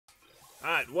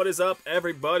Alright, what is up,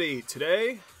 everybody?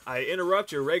 Today, I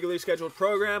interrupt your regularly scheduled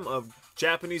program of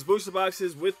Japanese booster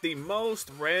boxes with the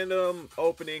most random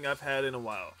opening I've had in a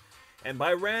while. And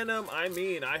by random, I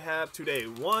mean I have today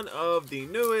one of the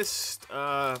newest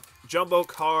jumbo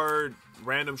card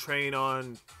random train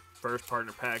on first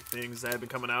partner pack things that have been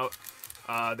coming out.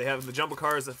 They have the jumbo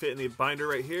cards that fit in the binder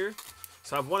right here.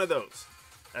 So I have one of those.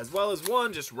 As well as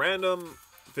one just random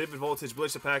Vivid Voltage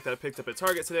blister pack that I picked up at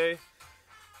Target today.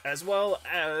 As well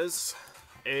as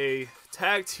a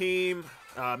tag team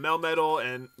Melmetal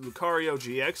and Lucario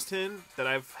GX tin that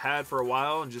I've had for a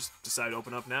while and just decided to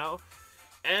open up now.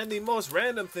 And the most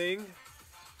random thing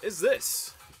is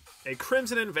this, a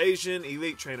Crimson Invasion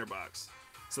Elite Trainer box.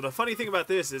 So the funny thing about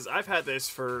this is I've had this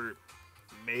for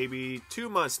maybe 2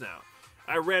 months now.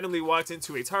 I randomly walked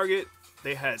into a Target,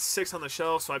 they had 6 on the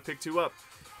shelf, so I picked 2 up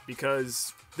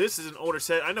because this is an older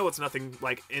set. I know it's nothing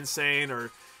like insane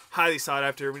or highly sought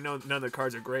after. We know none of the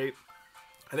cards are great.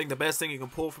 I think the best thing you can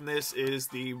pull from this is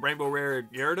the Rainbow Rare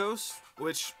Gyarados,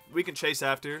 which we can chase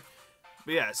after.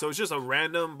 But yeah, so it's just a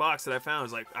random box that I found.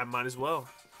 It's like, I might as well.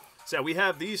 So yeah, we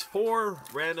have these 4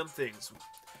 random things.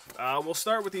 We'll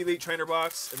start with the Elite Trainer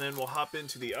box, and then we'll hop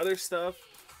into the other stuff.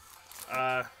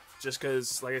 Just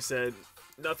because, like I said,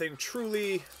 nothing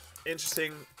truly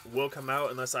interesting will come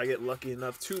out unless I get lucky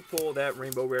enough to pull that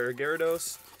Rainbow Rare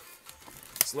Gyarados.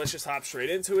 So let's just hop straight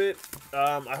into it.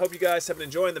 I hope you guys have been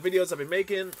enjoying the videos I've been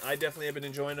making. I definitely have been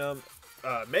enjoying them,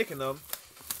 making them.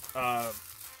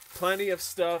 Plenty of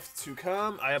stuff to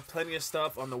come. I have plenty of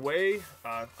stuff on the way.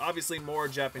 Obviously more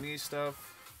Japanese stuff.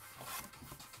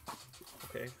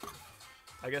 Okay.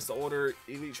 I guess the older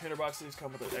Elite Trainer boxes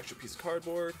come with an extra piece of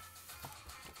cardboard.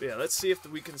 But yeah, let's see if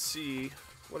we can see.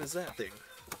 What is that thing?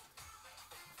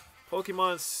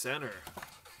 Pokémon Center.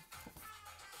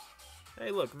 Hey,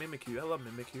 look, Mimikyu. I love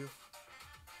Mimikyu.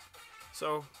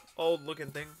 So, old looking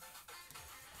thing.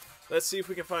 Let's see if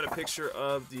we can find a picture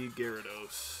of the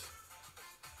Gyarados.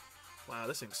 Wow,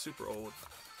 this thing's super old.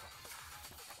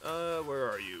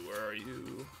 Where are you? Where are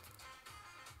you?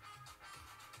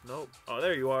 Nope. Oh,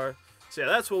 there you are. So yeah,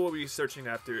 that's what we'll be searching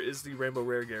after, is the Rainbow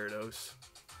Rare Gyarados.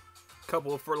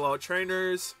 Couple of Fertile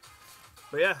trainers.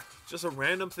 But yeah, just a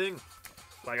random thing.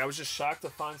 Like, I was just shocked to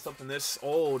find something this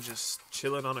old just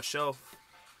chilling on a shelf.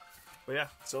 But yeah,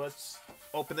 so let's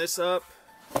open this up.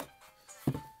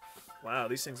 Wow,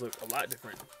 these things look a lot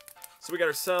different. So we got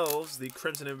ourselves the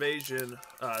Crimson Invasion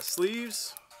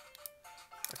sleeves.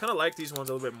 I kind of like these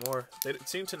ones a little bit more. They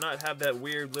seem to not have that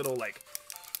weird little, like,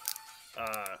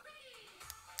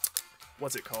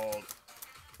 what's it called?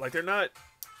 Like, they're not...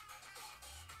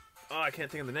 Oh, I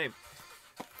can't think of the name.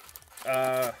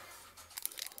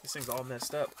 This thing's all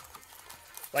messed up.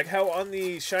 Like how on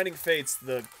the Shining Fates,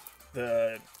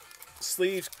 the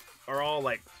sleeves are all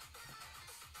like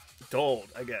dulled,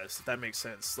 I guess, if that makes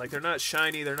sense. Like they're not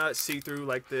shiny, they're not see-through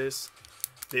like this.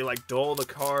 They like dull the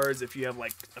cards if you have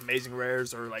like amazing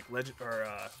rares or like legend or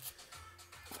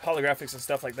holographics and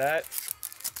stuff like that.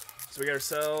 So we got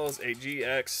ourselves a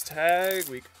GX tag.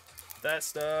 We that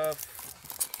stuff.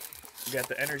 We got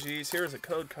the energies. Here's a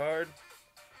code card.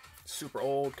 Super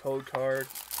old code card.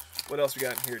 What else we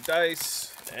got in here?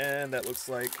 Dice, and that looks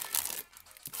like,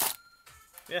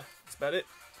 yeah, that's about it.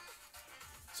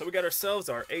 So we got ourselves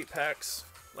our 8 packs.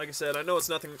 Like I said, I know it's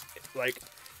nothing like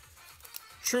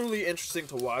truly interesting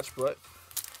to watch, but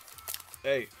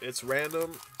hey, it's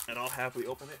random, and I'll happily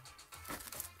open it.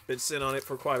 Been sitting on it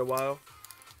for quite a while.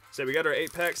 So we got our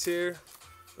 8 packs here.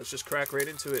 Let's just crack right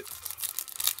into it.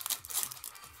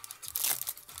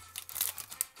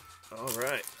 All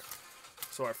right.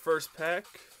 So our first pack,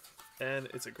 and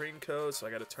it's a green code, so I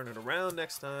got to turn it around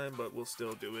next time, but we'll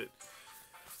still do it.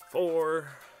 4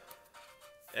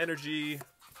 Energy,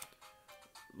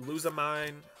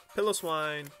 Luzamine,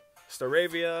 Piloswine,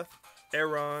 Staravia,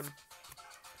 Aeron,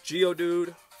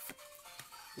 Geodude,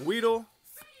 Weedle,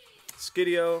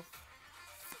 Skidio,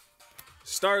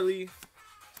 Starly,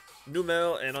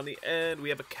 Numel, and on the end we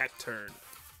have a Cacturn.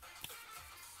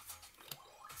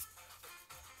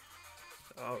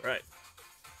 Alright.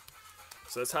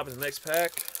 So let's hop into the next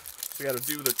pack. We got to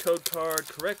do the code card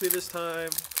correctly this time,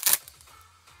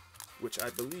 which I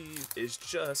believe is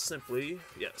just simply,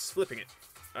 yes, flipping it.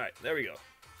 Alright, there we go.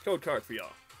 Code card for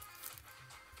y'all.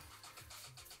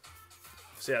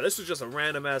 So yeah, this was just a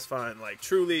random ass find. Like,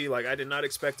 truly, like, I did not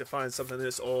expect to find something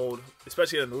this old,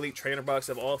 especially an Elite Trainer box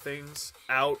of all things,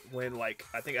 out when, like,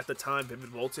 I think at the time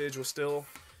Vivid Voltage was still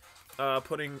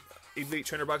putting Elite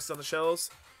Trainer boxes on the shelves.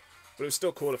 But it was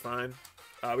still cool to find.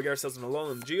 We got ourselves an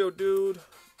Alolan Geodude.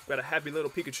 Got a happy little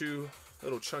Pikachu,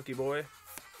 little chunky boy.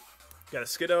 Got a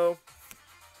Skiddo,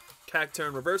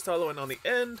 Cacturn Reverse Hollow, and on the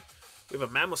end, We have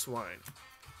a Mamoswine.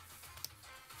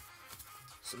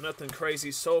 So nothing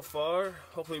crazy so far.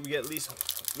 Hopefully we get at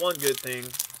least one good thing.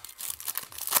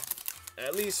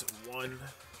 At least one.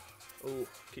 Oh,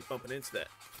 keep bumping into that.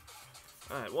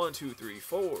 Alright, 1, 2, 3,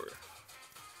 4.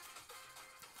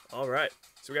 Alright,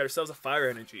 so we got ourselves a Fire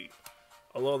Energy.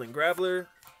 A Alolan Graveler.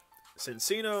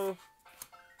 Cincino.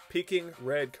 Peking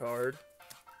Red card.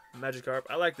 Magikarp.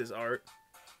 I like this art.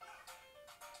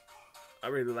 I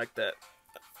really like that.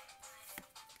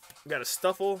 We got a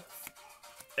Stuffle.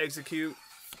 Execute.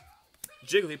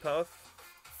 Jigglypuff.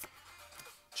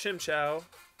 Chimchar.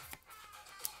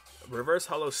 Reverse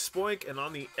Hollow Spoink, and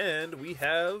on the end we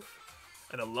have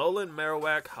an Alolan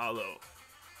Marowak Hollow.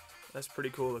 That's pretty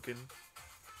cool looking.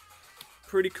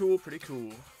 Pretty cool, pretty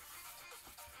cool.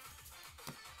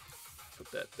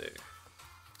 Put that there.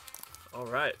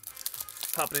 Alright.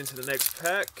 Hopping into the next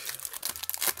pack.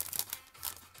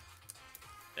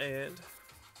 And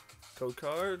code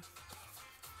card.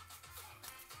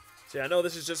 See, I know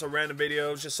this is just a random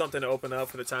video, it's just something to open up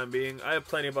for the time being. I have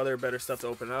plenty of other better stuff to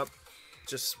open up.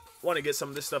 Just want to get some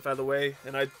of this stuff out of the way,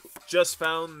 and I just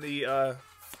found the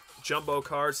jumbo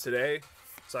cards today,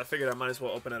 so I figured I might as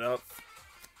well open it up.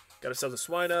 Got ourselves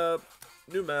a Swinub,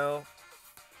 Numel,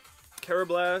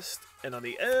 Carablast, and on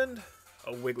the end,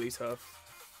 a Wigglytuff.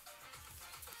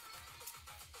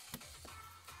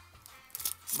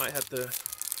 Might have to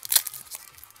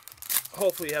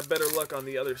hopefully have better luck on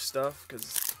the other stuff,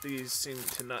 because these seem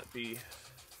to not be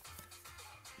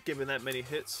giving that many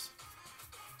hits.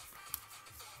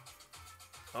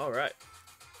 Alright.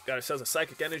 Got ourselves a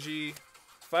Psychic Energy,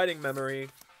 Fighting Memory,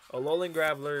 a Alolan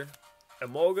Graveler,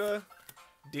 Emolga,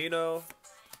 Dino,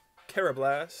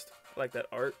 Carablast. I like that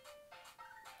art.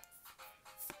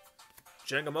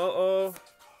 Jengamoo,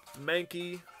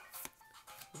 Mankey,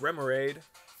 Remoraid,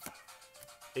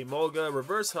 Emolga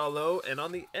Reverse Hollow, and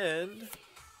on the end,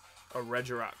 a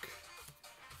Regirock.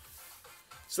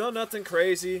 So nothing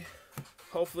crazy.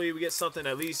 Hopefully we get something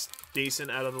at least decent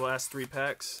out of the last 3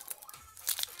 packs.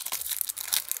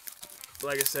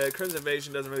 Like I said, Crimson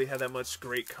Invasion doesn't really have that much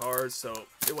great cards, so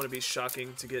it wouldn't be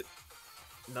shocking to get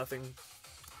nothing.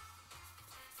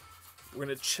 We're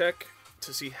going to check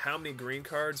to see how many green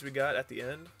cards we got at the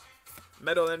end.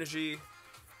 Metal Energy,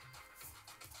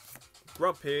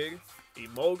 Grumpig,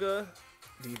 Emolga,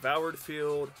 Devoured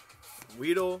Field,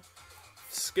 Weedle,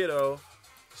 Skiddo,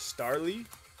 Starly,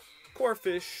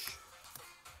 Corphish,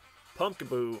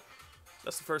 Pumpkaboo.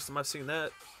 That's the first time I've seen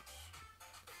that.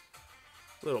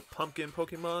 Little pumpkin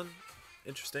Pokemon.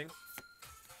 Interesting.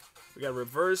 We got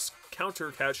Reverse Counter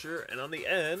Catcher, and on the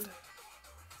end,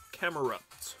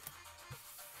 Camerupt.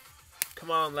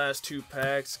 Come on, last 2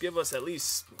 packs. Give us at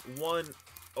least one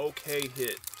okay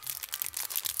hit.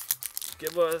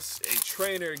 Give us a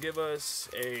trainer. Give us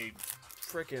a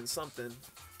freaking something.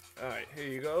 Alright, here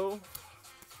you go.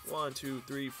 1, 2,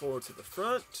 3, 4 to the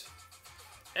front.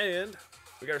 And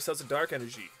we got ourselves a Dark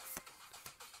Energy.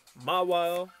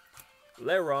 Mawile,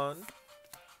 Lairon,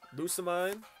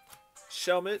 Lucamine,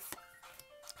 Shelmet,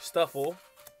 Stuffle,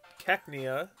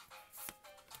 Cacnea,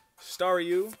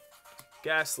 Staryu,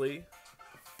 Ghastly,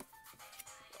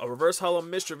 a Reverse Hollow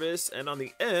Mischievous, and on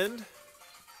the end,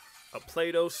 a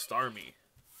Play-Doh Starmie.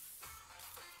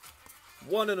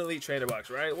 What an Elite Trainer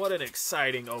box, right? What an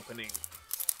exciting opening.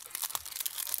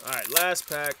 Alright, last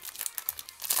pack.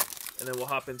 And then we'll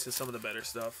hop into some of the better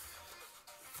stuff.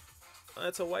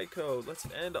 That's a white code. Let's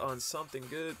end on something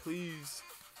good, please.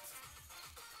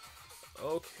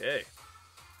 Okay.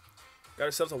 Got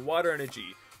ourselves a Water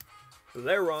Energy.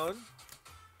 Lairon,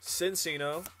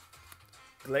 Cincino,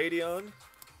 Gladion,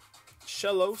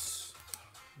 Shellos,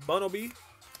 Bunnelby,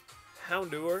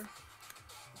 Houndour,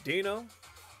 Dino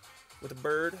with a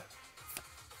bird,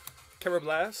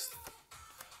 Carablast,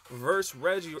 Reverse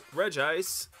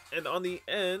Regice, and on the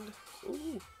end,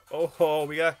 ooh, oh,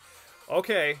 we got,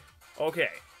 okay,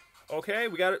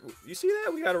 we got it. You see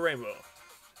that? We got a rainbow.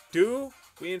 Do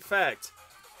we in fact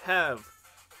have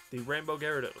the Rainbow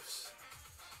Gyarados?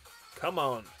 Come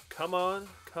on, come on,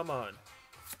 come on.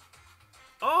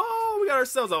 Oh, we got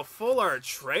ourselves a full art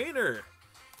trainer.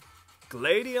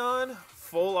 Gladion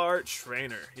full art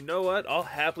trainer. You know what? I'll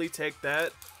happily take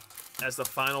that as the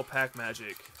final pack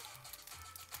magic.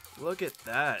 Look at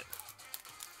that.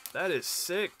 That is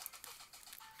sick.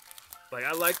 Like,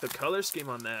 I like the color scheme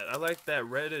on that. I like that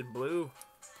red and blue.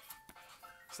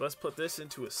 So let's put this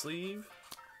into a sleeve.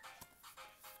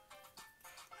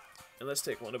 And let's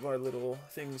take one of our little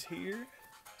things here.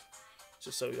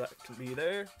 Just so that can be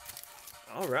there.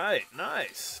 Alright,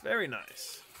 nice. Very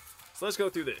nice. So let's go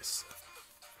through this.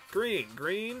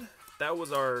 Green. That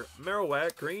was our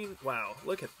Marowak. Green. Wow,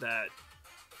 look at that.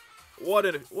 what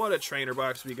a trainer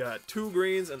box we got. 2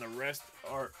 greens and the rest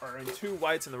are in 2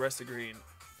 whites and the rest are green.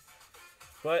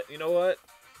 But you know what?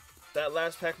 That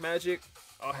last pack magic,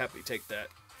 I'll happily take that.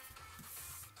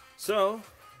 So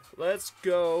let's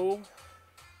go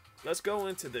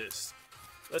into this.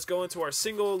 Let's go into our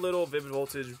single little Vivid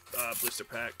Voltage blister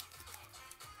pack.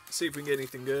 See if we can get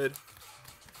anything good.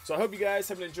 So I hope you guys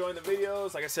have been enjoying the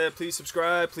videos. Like I said, please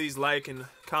subscribe, please like and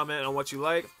comment on what you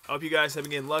like. I hope you guys have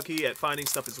been getting lucky at finding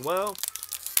stuff as well.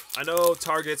 I know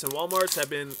Targets and Walmarts have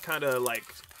been kind of like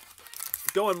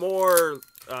going more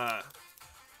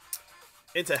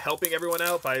into helping everyone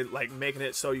out by like making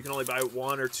it so you can only buy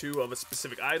 1 or 2 of a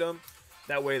specific item.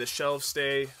 That way the shelves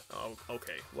stay. Oh,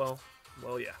 okay. Well,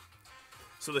 yeah.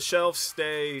 So the shelves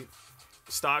stay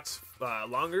stocked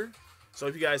longer. So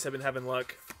if you guys have been having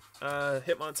luck,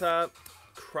 Hitmontop,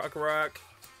 Krokorok,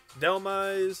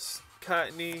 Delmise,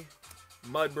 Cottony,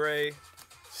 Mudbray,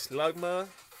 Slugma,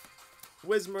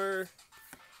 Whismur,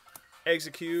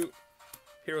 Execute,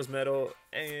 Heroes Metal,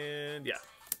 and yeah.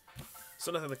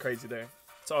 So nothing crazy there.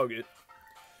 It's all good.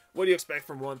 What do you expect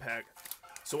from 1 pack?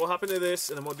 So we'll hop into this,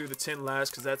 and then we'll do the 10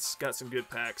 last, because that's got some good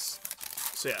packs.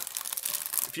 So yeah.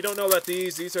 If you don't know about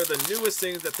these are the newest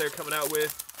things that they're coming out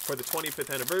with for the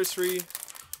 25th anniversary.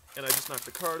 And I just knocked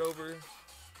the card over.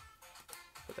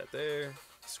 Put that there.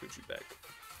 Scooch you back.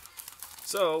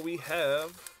 So we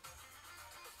have...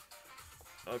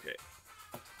 Okay.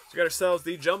 So we got ourselves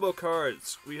the jumbo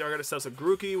cards. We got ourselves a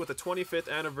Grookey with the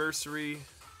 25th anniversary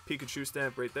Pikachu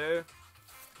stamp right there.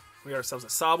 We got ourselves a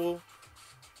Sobble.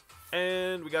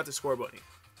 And we got the Score Bunny.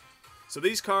 So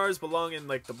these cards belong in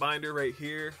like the binder right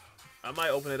here. I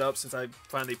might open it up since I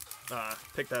finally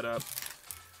picked that up.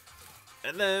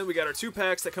 And then we got our 2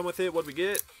 packs that come with it. What we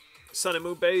get? Sun and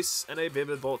Moon base and a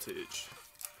Vivid Voltage.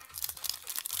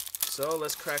 So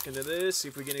let's crack into this, see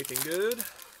if we get anything good.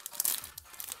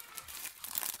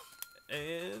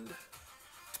 And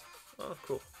oh,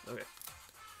 cool. Okay.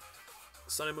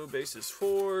 Sun and Moon base is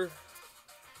 4.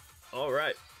 All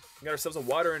right. We got ourselves a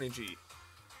Water Energy,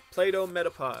 Play-Doh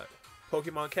Metapod,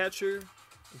 Pokemon Catcher,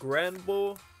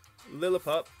 Granbull,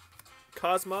 Lillipup,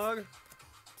 Cosmog,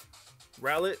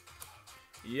 Rowlet,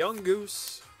 Young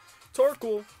Goose,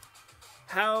 Torkoal,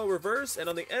 Howl Reverse, and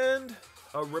on the end,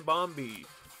 a Ribombee.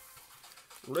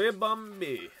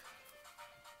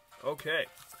 Okay,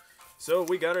 so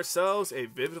we got ourselves a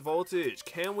Vivid Voltage.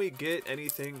 Can we get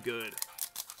anything good?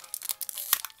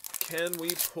 Can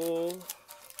we pull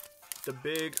the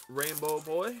big rainbow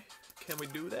boy? Can we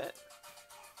do that?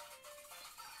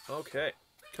 Okay,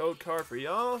 code card for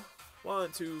y'all.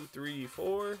 1, 2, 3,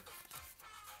 4.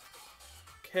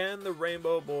 Can the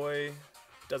rainbow boy?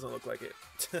 Doesn't look like it.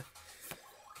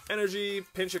 Energy,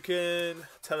 Pinscherkin,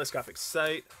 Telescopic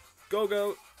Sight,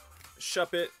 Go-Goat,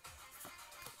 Shuppet,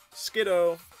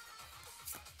 Skiddo,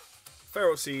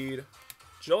 Ferroseed,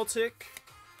 Joltik,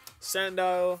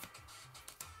 Sandile,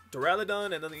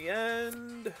 Duraludon, and in the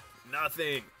end,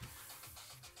 nothing.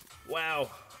 Wow,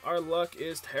 our luck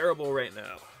is terrible right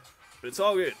now. But it's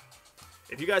all good.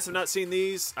 If you guys have not seen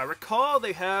these, I recall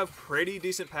they have pretty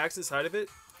decent packs inside of it.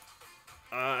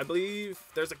 I believe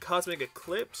there's a Cosmic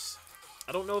Eclipse.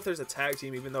 I don't know if there's a tag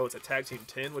team, even though it's a tag team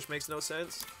 10, which makes no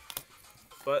sense.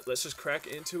 But let's just crack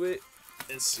into it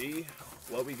and see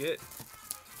what we get.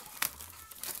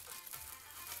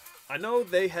 I know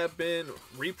they have been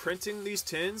reprinting these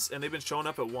tins, and they've been showing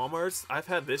up at Walmart's. I've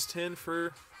had this tin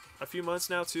for a few months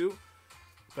now, too.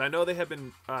 But I know they have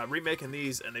been remaking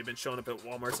these, and they've been showing up at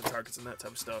Walmart's and Targets and that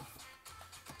type of stuff.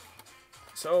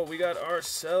 So we got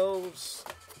ourselves...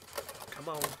 Come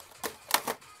on.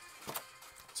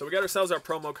 So we got ourselves our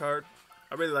promo card.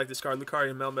 I really like this card.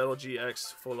 Lucario Melmetal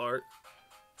GX Full Art.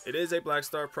 It is a Black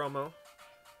Star promo,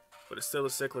 but it's still a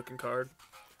sick looking card.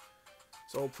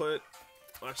 So we'll put...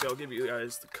 Actually, I'll give you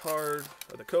guys the card,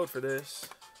 or the code for this.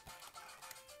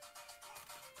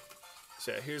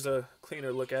 So yeah, here's a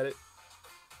cleaner look at it.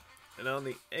 And on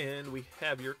the end, we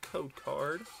have your code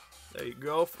card. There you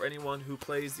go, for anyone who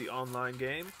plays the online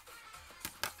game.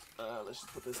 Let's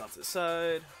just put this off to the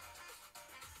side.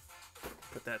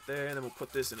 Put that there, and then we'll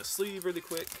put this in a sleeve really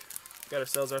quick. Got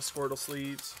ourselves our Squirtle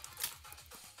sleeves.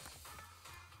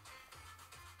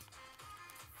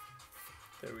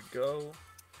 There we go.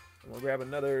 And we'll grab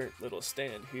another little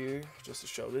stand here just to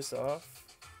show this off.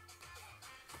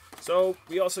 So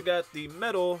we also got the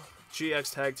metal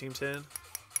GX Tag Team 10.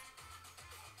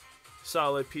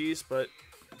 Solid piece, but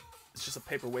it's just a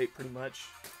paperweight pretty much.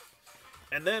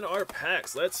 And then our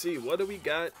packs. Let's see, what do we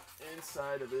got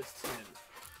inside of this tin?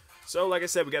 So like I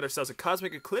said, we got ourselves a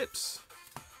Cosmic Eclipse,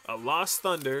 a Lost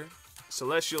Thunder,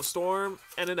 Celestial Storm,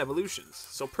 and an Evolutions.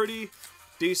 So pretty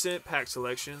decent pack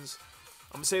selections.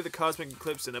 I'm going to save the Cosmic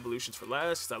Eclipse and Evolutions for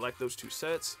last, because I like those two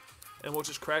sets. And we'll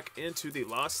just crack into the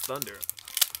Lost Thunder.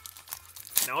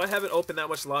 Now, I haven't opened that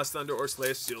much Lost Thunder or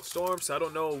Celestial Storm, so I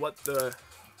don't know what the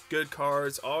good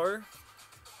cards are.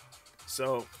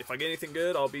 So, if I get anything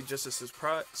good, I'll be just as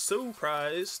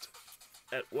surprised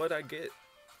at what I get.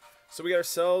 So, we got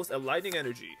ourselves a Lightning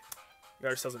Energy. We got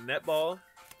ourselves a Netball,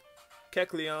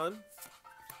 Kecleon,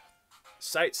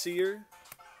 Sightseer,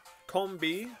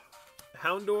 Combee,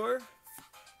 Houndour,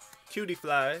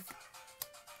 Cutiefly,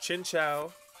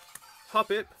 Chinchou,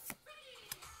 Hoppip,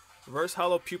 Reverse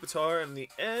Hollow Pupitar, and in the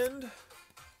end,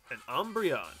 an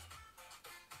Umbreon.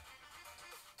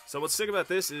 So what's sick about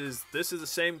this is the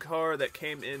same card that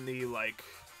came in the, like,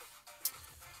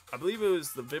 I believe it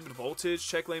was the Vivid Voltage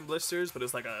Check Lane Blisters, but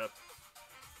it's like a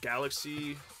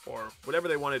Galaxy, or whatever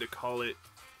they wanted to call it,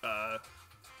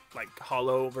 like,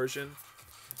 hollow version.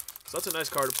 So that's a nice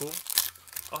card to pull.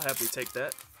 I'll happily take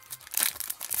that.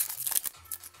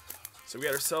 So we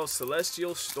got ourselves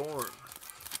Celestial Storm.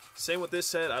 Same with this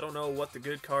set. I don't know what the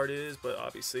good card is, but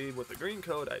obviously with the green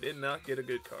code, I did not get a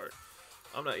good card.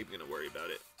 I'm not even going to worry about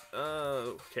it.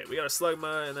 Okay, we got a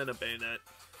Slugma and then a Bayonet.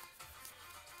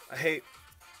 I hate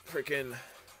freaking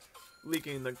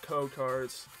leaking the code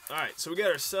cards. Alright, so we got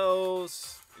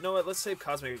ourselves... You know what? Let's save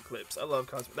Cosmic Eclipse. I love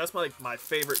Cosmic. That's my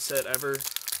favorite set ever.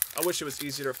 I wish it was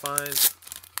easier to find.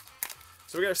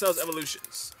 So we got ourselves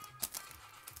Evolutions.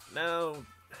 Now,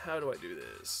 how do I do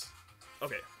this?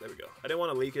 Okay, there we go. I didn't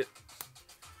want to leak it.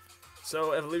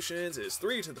 So Evolutions is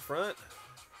 3 to the front.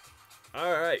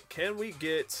 Alright, can we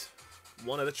get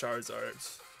one of the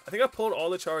Charizards? I think I pulled all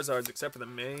the Charizards except for the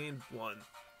main one.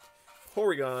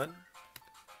 Porygon,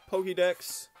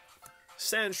 Pokédex,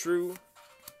 Sandshrew,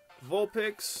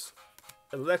 Vulpix,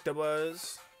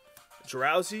 Electabuzz,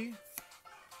 Drowsy,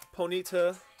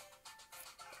 Ponyta.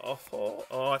 Oh,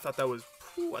 I thought that was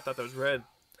red.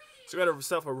 So we got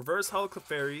ourselves a Reverse Hollow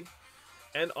Clefairy,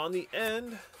 and on the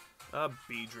end, a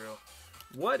Beedrill.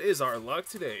 What is our luck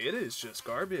today? It is just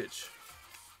garbage.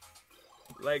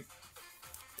 Like,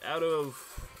 out of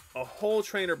a whole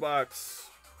trainer box,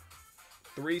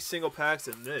 3 single packs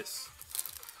in this,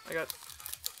 I got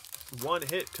 1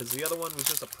 hit because the other one was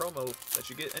just a promo that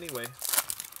you get anyway.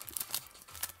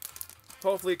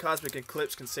 Hopefully Cosmic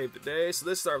Eclipse can save the day. So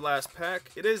this is our last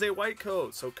pack. It is a white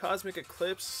code, so Cosmic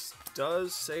Eclipse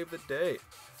does save the day.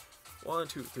 1,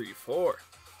 2, 3, 4.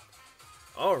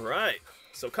 Alright,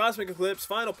 so Cosmic Eclipse,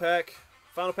 final pack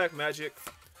magic.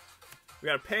 We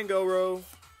got a Pangoro,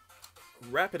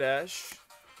 Rapidash,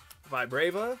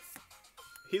 Vibrava,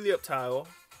 Helioptile,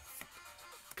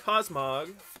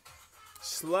 Cosmog,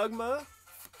 Slugma,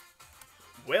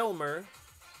 Wailmer,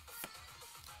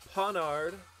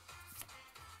 Ponard,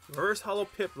 Reverse Hollow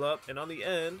Piplup, and on the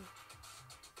end,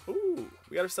 ooh,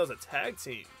 we got ourselves a tag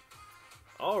team.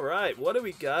 Alright, what do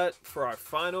we got for our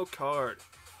final card?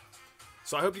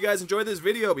 So I hope you guys enjoyed this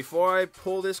video. Before I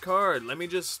pull this card, let me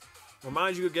just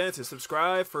remind you again to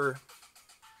subscribe for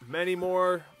much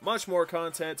more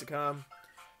content to come.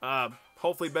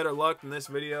 Hopefully better luck than this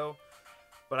video.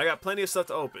 But I got plenty of stuff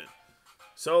to open.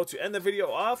 So to end the video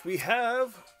off, we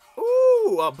have,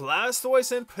 ooh, a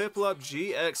Blastoise and Piplup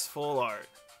GX Full Art.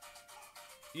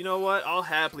 You know what? I'll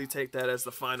happily take that as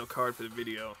the final card for the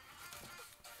video.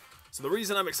 So the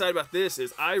reason I'm excited about this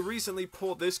is I recently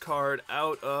pulled this card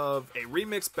out of a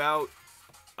Remix Bout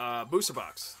booster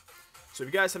box. So if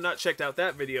you guys have not checked out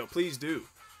that video, please do.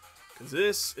 Because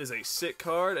this is a sick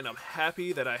card, and I'm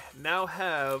happy that I now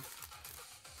have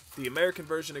the American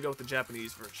version to go with the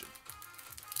Japanese version.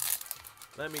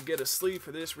 Let me get a sleeve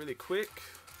for this really quick.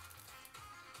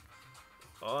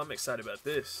 Oh, I'm excited about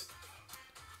this.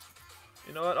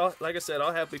 You know what? Like I said,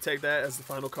 I'll happily take that as the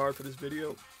final card for this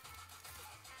video.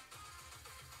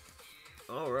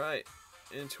 Alright,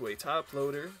 into a top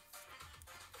loader.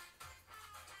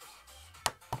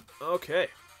 Okay,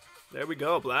 there we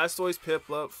go. Blastoise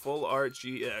Piplup Full Art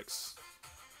GX.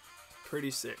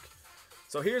 Pretty sick.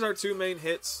 So here's our 2 main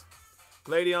hits.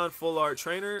 Gladion Full Art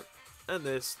Trainer, and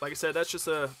this. Like I said, that's just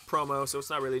a promo, so it's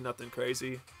not really nothing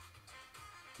crazy.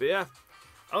 But yeah,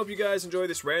 I hope you guys enjoy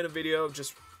this random video of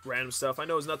just random stuff. I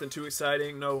know it's nothing too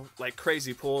exciting, no like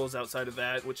crazy pulls outside of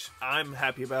that, which I'm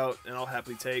happy about and I'll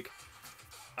happily take.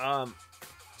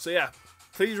 So yeah,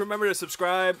 please remember to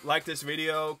subscribe, like this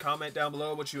video, comment down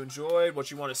below what you enjoyed, what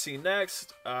you want to see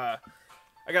next. I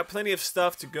got plenty of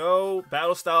stuff to go.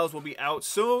 Battle Styles will be out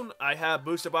soon. I have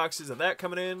booster boxes of that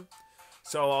coming in,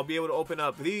 so I'll be able to open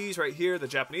up these right here, the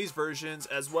Japanese versions,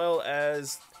 as well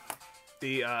as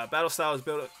the Battle Styles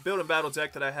build and battle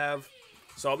deck that I have.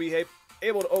 So I'll be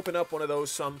able to open up one of those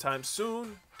sometime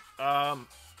soon.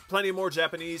 plenty more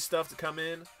Japanese stuff to come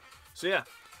in. So yeah,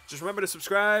 just remember to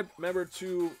subscribe. Remember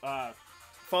to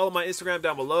follow my Instagram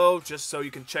down below, just so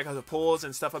you can check out the pulls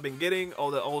and stuff I've been getting,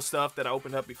 all the old stuff that I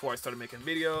opened up before I started making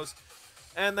videos,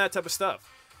 and that type of stuff.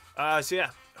 So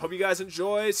yeah, hope you guys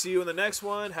enjoy. See you in the next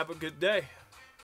one. Have a good day.